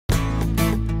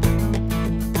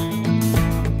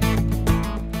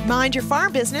Mind Your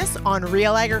Farm Business on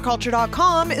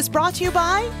RealAgriculture.com is brought to you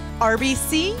by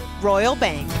RBC Royal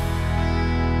Bank.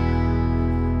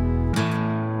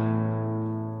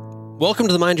 Welcome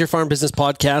to the Mind Your Farm Business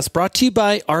podcast, brought to you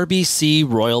by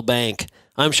RBC Royal Bank.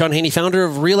 I'm Sean Haney, founder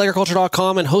of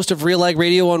RealAgriculture.com and host of Real Ag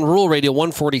Radio on Rural Radio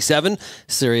 147,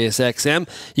 Sirius XM.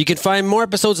 You can find more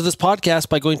episodes of this podcast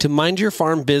by going to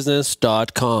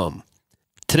mindyourfarmbusiness.com.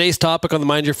 Today's topic on the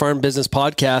Mind Your Farm Business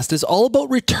podcast is all about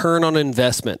return on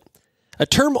investment, a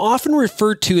term often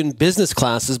referred to in business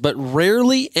classes but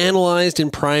rarely analyzed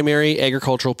in primary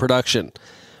agricultural production.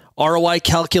 ROI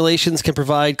calculations can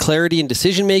provide clarity in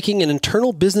decision-making and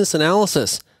internal business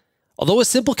analysis. Although a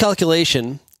simple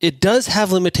calculation, it does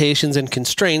have limitations and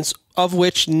constraints of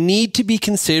which need to be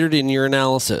considered in your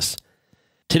analysis.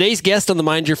 Today's guest on the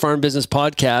Mind Your Farm Business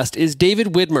podcast is David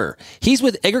Widmar. He's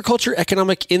with Agriculture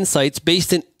Economic Insights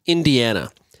based in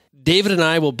Indiana. David and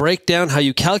I will break down how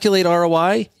you calculate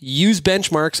ROI, use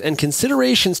benchmarks, and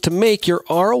considerations to make your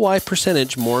ROI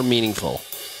percentage more meaningful.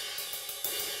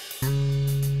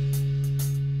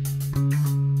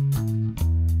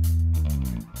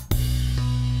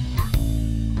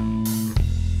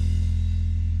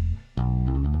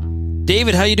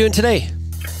 David, how are you doing today?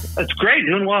 That's great.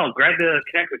 Doing well. Glad to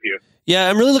connect with you. Yeah,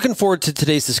 I'm really looking forward to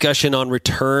today's discussion on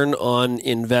return on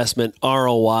investment,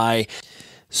 ROI.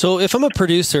 So if I'm a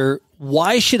producer,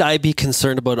 why should I be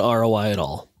concerned about ROI at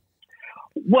all?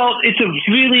 Well, it's a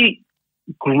really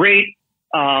great,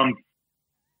 mental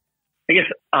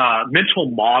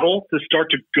model to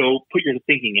start to go put your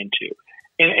thinking into.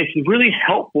 And it's really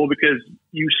helpful because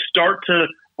you start to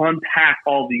unpack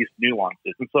all these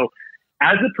nuances. And so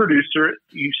as a producer,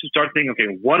 you should start thinking, okay,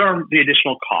 what are the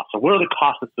additional costs? Or what are the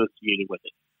costs associated with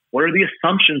it? What are the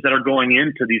assumptions that are going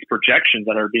into these projections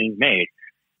that are being made?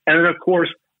 And then, of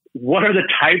course, what are the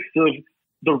types of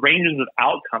the ranges of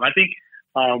outcome? I think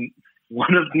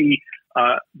one of the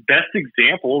best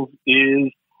examples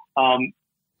is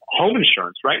home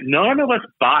insurance, right? None of us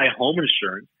buy home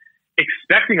insurance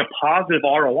expecting a positive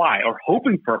ROI or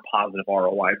hoping for a positive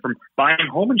ROI from buying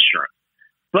home insurance.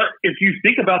 But if you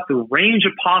think about the range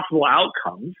of possible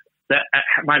outcomes that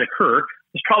might occur,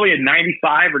 there's probably a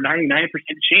 95 or 99%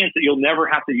 chance that you'll never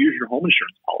have to use your home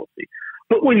insurance policy.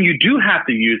 But when you do have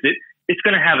to use it, it's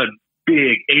going to have a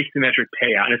big asymmetric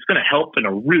payout, and it's going to help in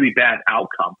a really bad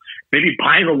outcome. Maybe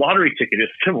buying a lottery ticket is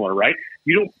similar, right?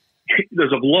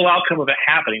 There's a low outcome of it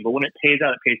happening, but when it pays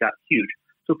out huge.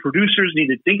 So producers need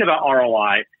to think about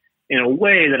ROI in a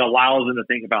way that allows them to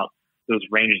think about those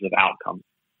ranges of outcomes.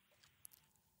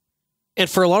 And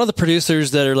for a lot of the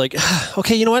producers that are like,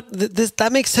 okay, you know what,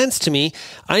 that makes sense to me.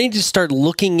 I need to start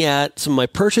looking at some of my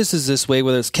purchases this way,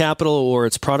 whether it's capital or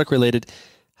it's product related.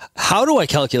 How do I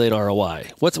calculate ROI?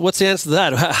 What's the answer to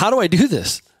that? How do I do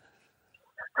this?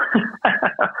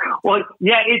 Well,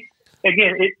 yeah,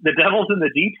 the devil's in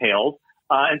the details.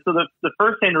 And so the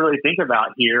first thing to really think about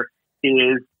here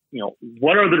is,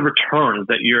 what are the returns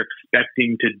that you're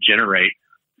expecting to generate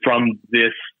from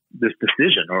this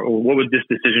decision, or what would this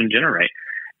decision generate?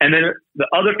 And then the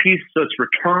other piece, so it's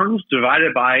returns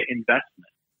divided by investment.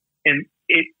 And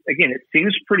it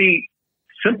seems pretty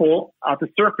simple at the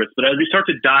surface, but as we start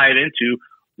to dive into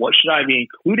what should I be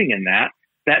including in that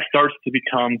starts to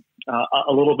become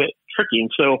a little bit tricky.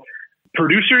 And so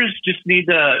producers just need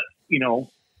to,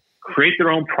 create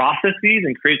their own processes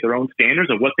and create their own standards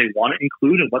of what they want to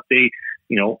include and what they,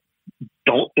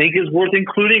 don't think is worth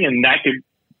including. And that could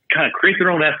kind of create their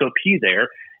own SOP there,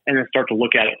 and then start to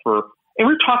look at it and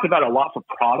we've talked about a lot for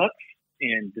products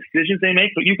and decisions they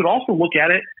make, but you could also look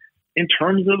at it in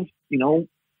terms of,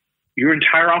 your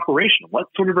entire operation. What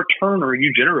sort of return are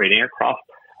you generating across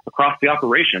the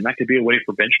operation? That could be a way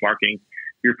for benchmarking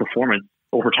your performance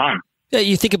over time. Yeah,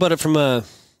 you think about it from a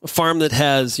farm that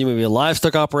has maybe a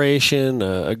livestock operation,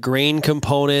 a grain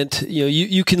component.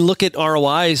 You can look at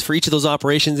ROIs for each of those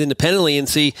operations independently and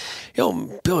see,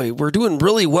 Billy, we're doing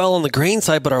really well on the grain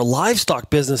side, but our livestock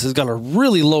business has got a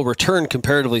really low return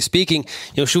comparatively speaking.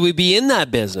 Should we be in that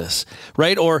business,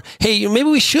 right? Or hey, maybe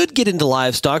we should get into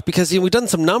livestock because we've done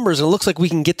some numbers and it looks like we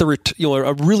can get a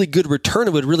really good return.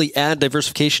 It would really add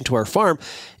diversification to our farm.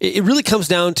 It really comes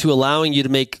down to allowing you to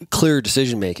make clear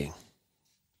decision making.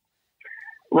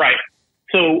 Right.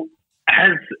 So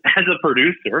as a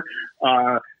producer,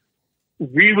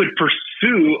 we would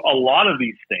pursue a lot of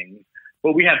these things,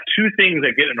 but we have two things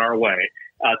that get in our way,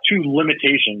 two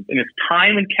limitations, and it's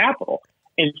time and capital.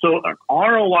 And so an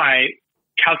ROI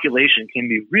calculation can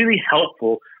be really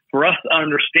helpful for us to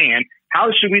understand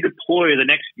how should we deploy the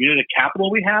next unit of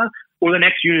capital we have or the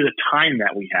next unit of time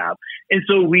that we have. And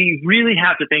so we really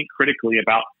have to think critically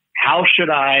about how should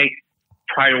I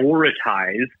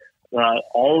prioritize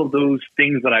all of those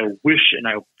things that I wish and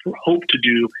I hope to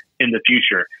do in the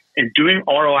future. And doing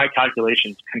ROI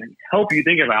calculations can help you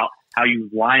think about how you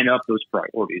line up those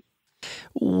priorities.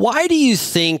 Why do you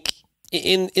think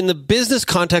in the business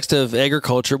context of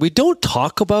agriculture, we don't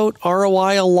talk about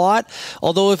ROI a lot?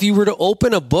 Although if you were to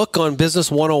open a book on Business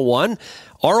 101,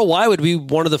 ROI would be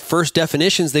one of the first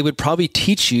definitions they would probably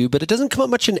teach you, but it doesn't come up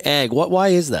much in ag. Why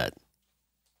is that?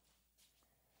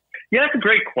 Yeah, that's a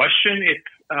great question. It's,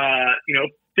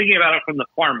 thinking about it from the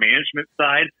farm management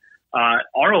side,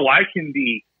 ROI can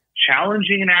be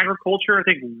challenging in agriculture. I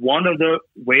think one of the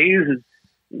ways is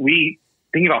we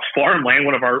think about farmland,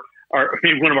 one of our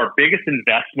biggest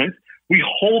investments. We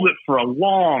hold it for a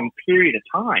long period of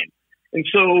time. And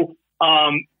so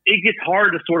it gets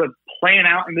hard to sort of plan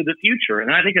out into the future.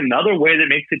 And I think another way that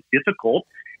makes it difficult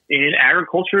in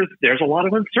agriculture is there's a lot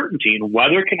of uncertainty, and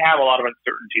weather can have a lot of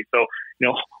uncertainty. So,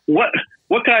 what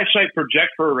can I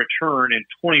project for a return in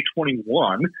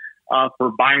 2021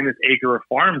 for buying this acre of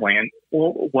farmland?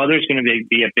 Well, weather's going to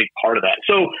be a big part of that.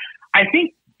 So I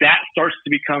think that starts to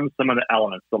become some of the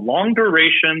elements, the long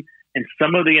duration and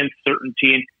some of the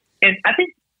uncertainty. And I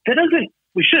think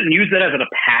we shouldn't use that as a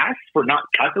pass for not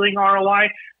calculating ROI,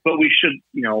 but we should,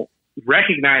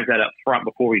 recognize that up front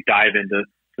before we dive into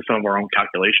some of our own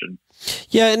calculations.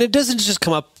 Yeah, and it doesn't just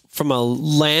come up from a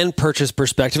land purchase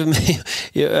perspective.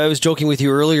 I was joking with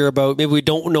you earlier about maybe we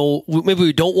don't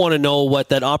want to know what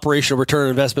that operational return on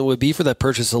investment would be for that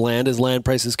purchase of land as land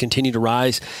prices continue to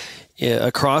rise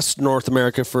across North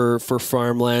America for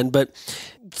farmland. But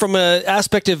from an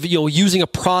aspect of using a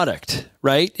product,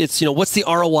 right? It's what's the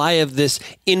ROI of this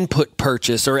input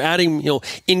purchase or adding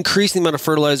increasing the amount of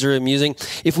fertilizer I'm using.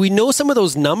 If we know some of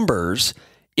those numbers,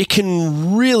 it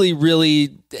can really,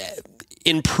 really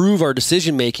improve our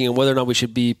decision making on whether or not we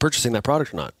should be purchasing that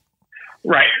product or not.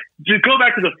 Right. To go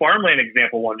back to the farmland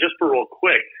example one, just for real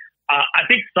quick, I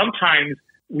think sometimes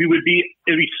it'd be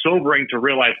sobering to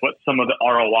realize what some of the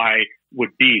ROI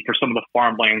would be for some of the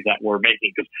farmlands that we're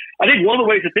making. Because I think one of the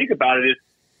ways to think about it is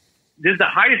the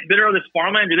highest bidder of this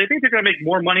farmland, do they think they're going to make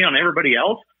more money on everybody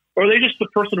else? Or are they just the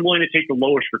person willing to take the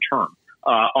lowest return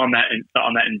on that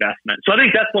investment? So I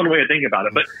think that's one way to think about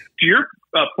it. But to your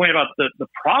point about the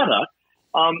product,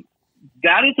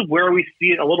 that is where we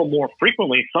see it a little more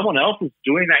frequently. Someone else is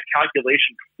doing that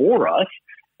calculation for us,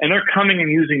 and they're coming and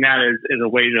using that as a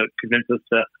way to convince us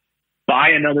to buy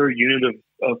another unit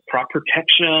of crop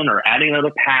protection or adding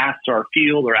another pass to our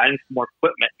field or adding some more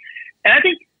equipment. And I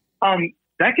think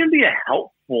that can be a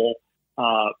helpful,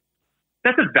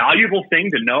 that's a valuable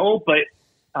thing to know, but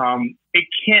it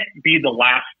can't be the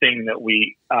last thing that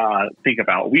we think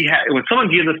about. When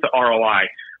someone gives us the ROI,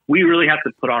 we really have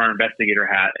to put on our investigator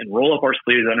hat and roll up our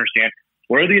sleeves to understand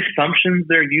what are the assumptions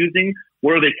they're using,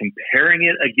 what are they comparing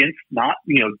it against, not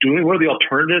doing, what are the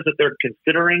alternatives that they're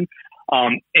considering,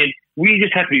 and we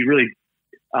just have to be really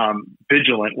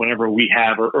vigilant whenever we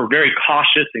have, or very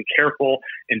cautious and careful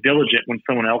and diligent when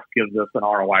someone else gives us an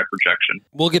ROI projection.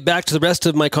 We'll get back to the rest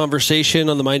of my conversation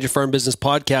on the Mind Your Farm Business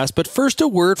podcast, but first a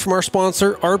word from our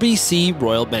sponsor, RBC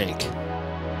Royal Bank.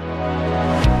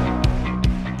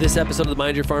 This episode of the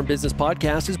Mind Your Farm Business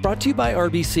podcast is brought to you by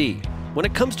RBC. When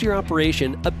it comes to your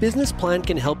operation, a business plan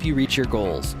can help you reach your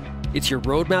goals. It's your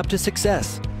roadmap to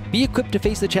success. Be equipped to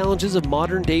face the challenges of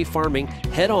modern day farming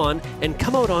head on and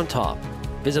come out on top.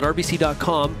 Visit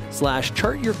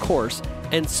rbc.com/chartyourcourse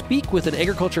and speak with an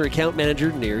agriculture account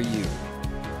manager near you.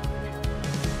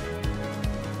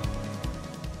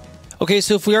 Okay,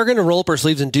 so if we are going to roll up our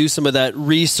sleeves and do some of that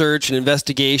research and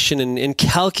investigation and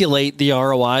calculate the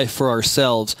ROI for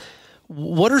ourselves,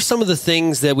 what are some of the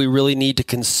things that we really need to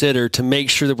consider to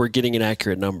make sure that we're getting an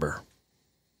accurate number?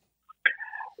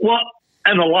 Well,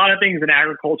 and a lot of things in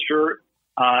agriculture,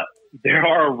 there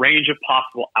are a range of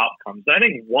possible outcomes. I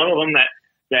think one of them that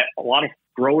a lot of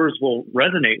growers will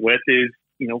resonate with is,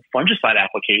 fungicide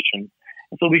application.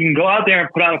 And so we can go out there and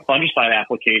put out a fungicide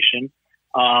application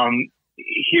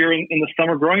here in the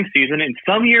summer growing season. In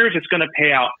some years, it's going to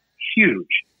pay out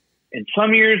huge. In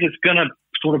some years, it's going to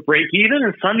sort of break even.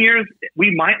 In some years,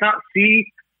 we might not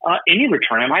see any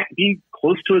return. It might be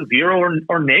close to a zero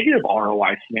or negative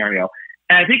ROI scenario.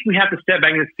 And I think we have to step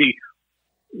back and see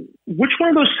which one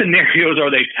of those scenarios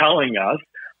are they telling us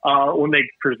when they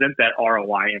present that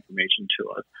ROI information to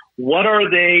us. What are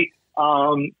the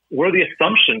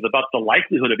assumptions about the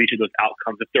likelihood of each of those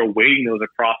outcomes if they're weighting those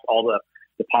across all the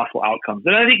possible outcomes?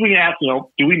 And I think we can ask,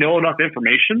 do we know enough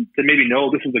information to maybe know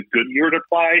this is a good year to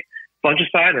apply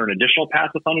fungicide or an additional pass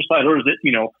of fungicide, or is it,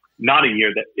 not a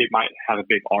year that it might have a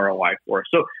big ROI for us?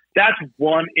 So that's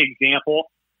one example.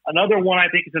 Another one I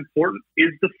think is important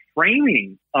is the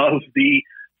framing of the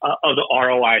of the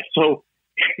ROI. So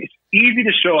it's easy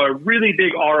to show a really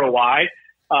big ROI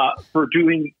for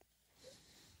doing,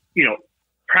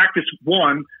 practice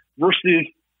one versus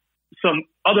some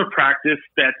other practice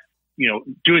that's,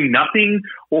 doing nothing,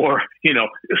 or,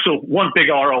 so one big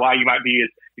ROI you might be is,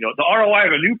 the ROI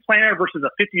of a new planter versus a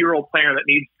 50-year-old planter that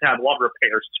needs to have longer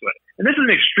repairs to it. And this is an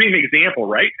extreme example,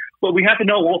 right? But we have to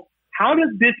know, well, how does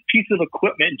this piece of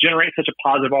equipment generate such a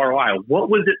positive ROI? What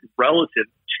was it relative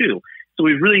to? So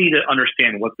we really need to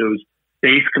understand what those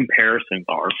base comparisons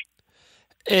are.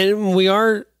 And we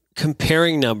are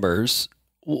comparing numbers.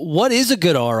 What is a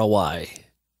good ROI?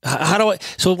 How do I,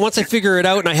 so once I figure it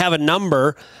out and I have a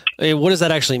number, what does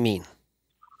that actually mean?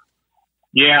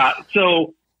 Yeah.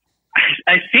 So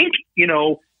I think,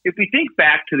 if we think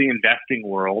back to the investing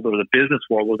world or the business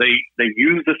world where they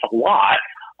use this a lot,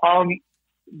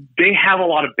 they have a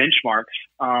lot of benchmarks.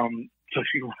 So if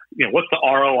what's the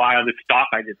ROI of the stock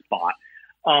I just bought?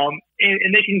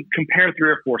 And they can compare 3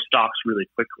 or 4 stocks really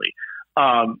quickly.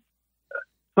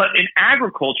 But in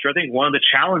agriculture, I think one of the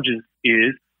challenges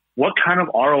is what kind of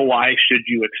ROI should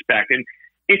you expect? And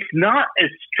it's not as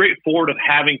straightforward of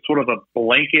having sort of a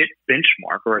blanket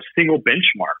benchmark or a single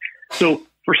benchmark. So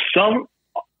for some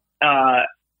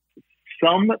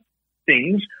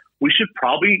things, we should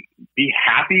probably be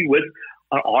happy with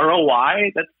an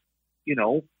ROI that's,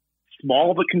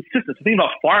 small but consistent. So think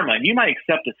about farmland. You might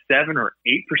accept a 7 or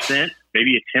 8%,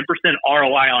 maybe a 10%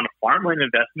 ROI on a farmland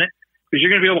investment because you're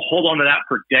going to be able to hold on to that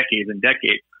for decades and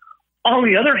decades. On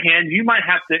the other hand, you might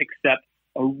have to accept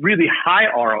a really high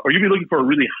ROI, or you'd be looking for a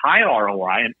really high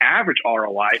ROI, an average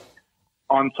ROI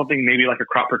on something maybe like a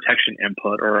crop protection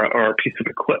input or a piece of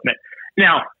equipment.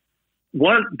 Now,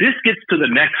 this gets to the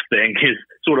next thing is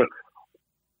sort of,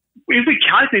 if we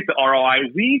calculate the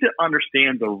ROI, we need to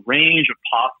understand the range of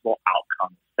possible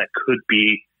outcomes that could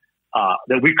be,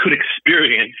 that we could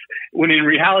experience, when in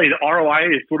reality, the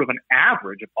ROI is sort of an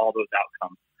average of all those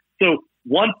outcomes. So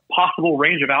one possible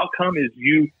range of outcome is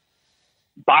you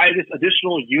buy this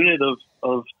additional unit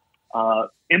of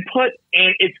input,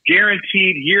 and it's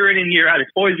guaranteed year in and year out.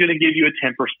 It's always going to give you a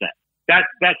 10%.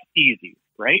 That's easy,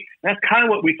 right? That's kind of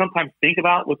what we sometimes think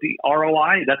about with the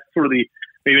ROI. That's sort of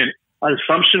maybe an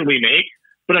assumption we make.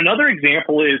 But another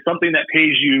example is something that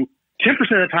pays you 10%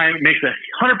 of the time, it makes a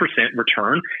 100%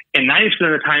 return, and 90%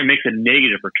 of the time it makes a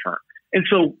negative return. And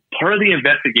so part of the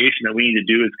investigation that we need to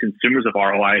do as consumers of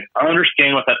ROI is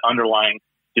understand what that underlying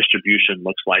distribution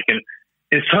looks like. And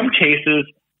in some cases,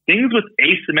 things with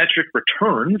asymmetric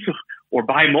returns or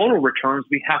bimodal returns,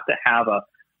 we have to have a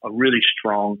really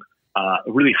strong,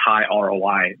 really high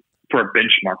ROI for a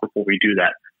benchmark before we do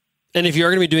that. And if you are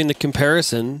going to be doing the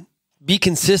comparison, be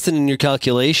consistent in your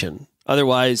calculation.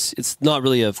 Otherwise, it's not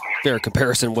really a fair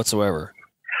comparison whatsoever.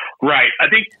 Right. I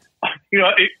think,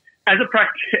 as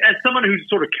someone who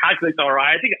sort of calculates ROI,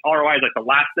 I think ROI is like the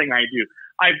last thing I do.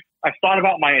 I've thought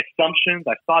about my assumptions.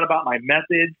 I've thought about my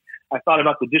methods. I've thought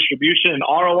about the distribution. And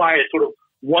ROI is sort of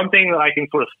one thing that I can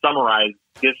sort of summarize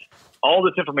all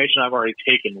this information I've already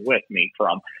taken with me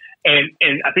from. And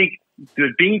I think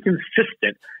being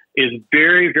consistent is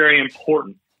very, very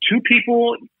important. You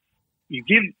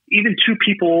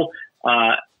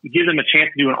give them a chance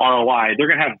to do an ROI, they're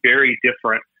going to have very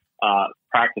different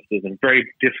practices and very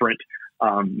different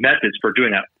methods for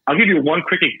doing that. I'll give you one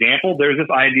quick example. There's this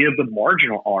idea of the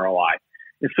marginal ROI.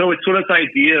 And so it's sort of this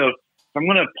idea of, I'm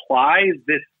going to apply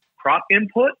this crop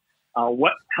input. How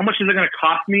much is it going to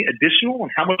cost me additional,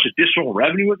 and how much additional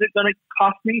revenue is it going to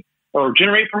cost me or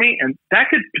generate for me? And that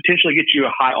could potentially get you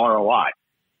a high ROI.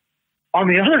 On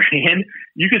the other hand,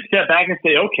 you could step back and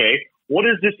say, okay, what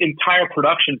does this entire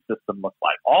production system look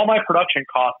like? All my production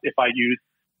costs if I use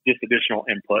this additional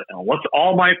input, and what's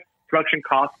all my production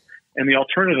costs and the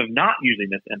alternative of not using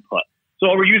this input? So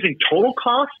are we using total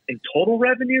cost and total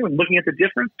revenue and looking at the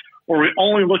difference, or are we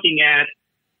only looking at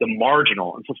the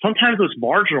marginal? And so sometimes those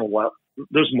marginal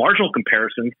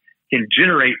comparisons can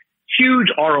generate huge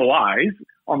ROIs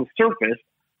on the surface,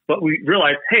 but we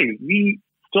realize, hey, we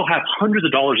still have hundreds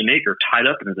of dollars an acre tied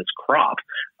up into this crop.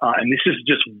 And this is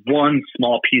just one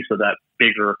small piece of that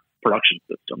bigger production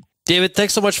system. David,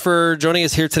 thanks so much for joining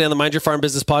us here today on the Mind Your Farm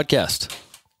Business Podcast.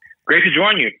 Great to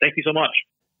join you. Thank you so much.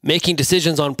 Making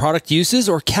decisions on product uses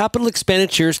or capital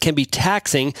expenditures can be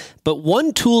taxing, but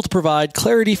one tool to provide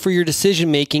clarity for your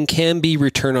decision-making can be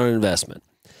return on investment.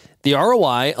 The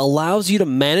ROI allows you to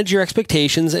manage your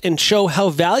expectations and show how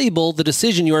valuable the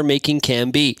decision you are making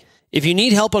can be. If you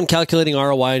need help on calculating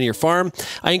ROI on your farm,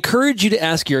 I encourage you to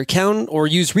ask your accountant or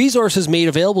use resources made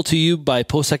available to you by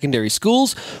post-secondary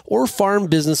schools or farm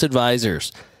business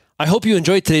advisors. I hope you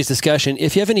enjoyed today's discussion.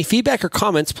 If you have any feedback or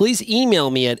comments, please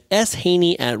email me at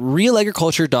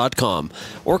shaney@realagriculture.com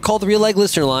or call the Real Ag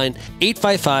listener line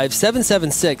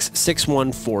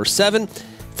 855-776-6147.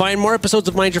 Find more episodes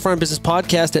of Mind Your Farm Business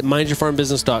podcast at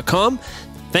mindyourfarmbusiness.com.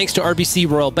 Thanks to RBC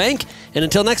Royal Bank. And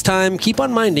until next time, keep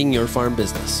on minding your farm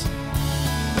business.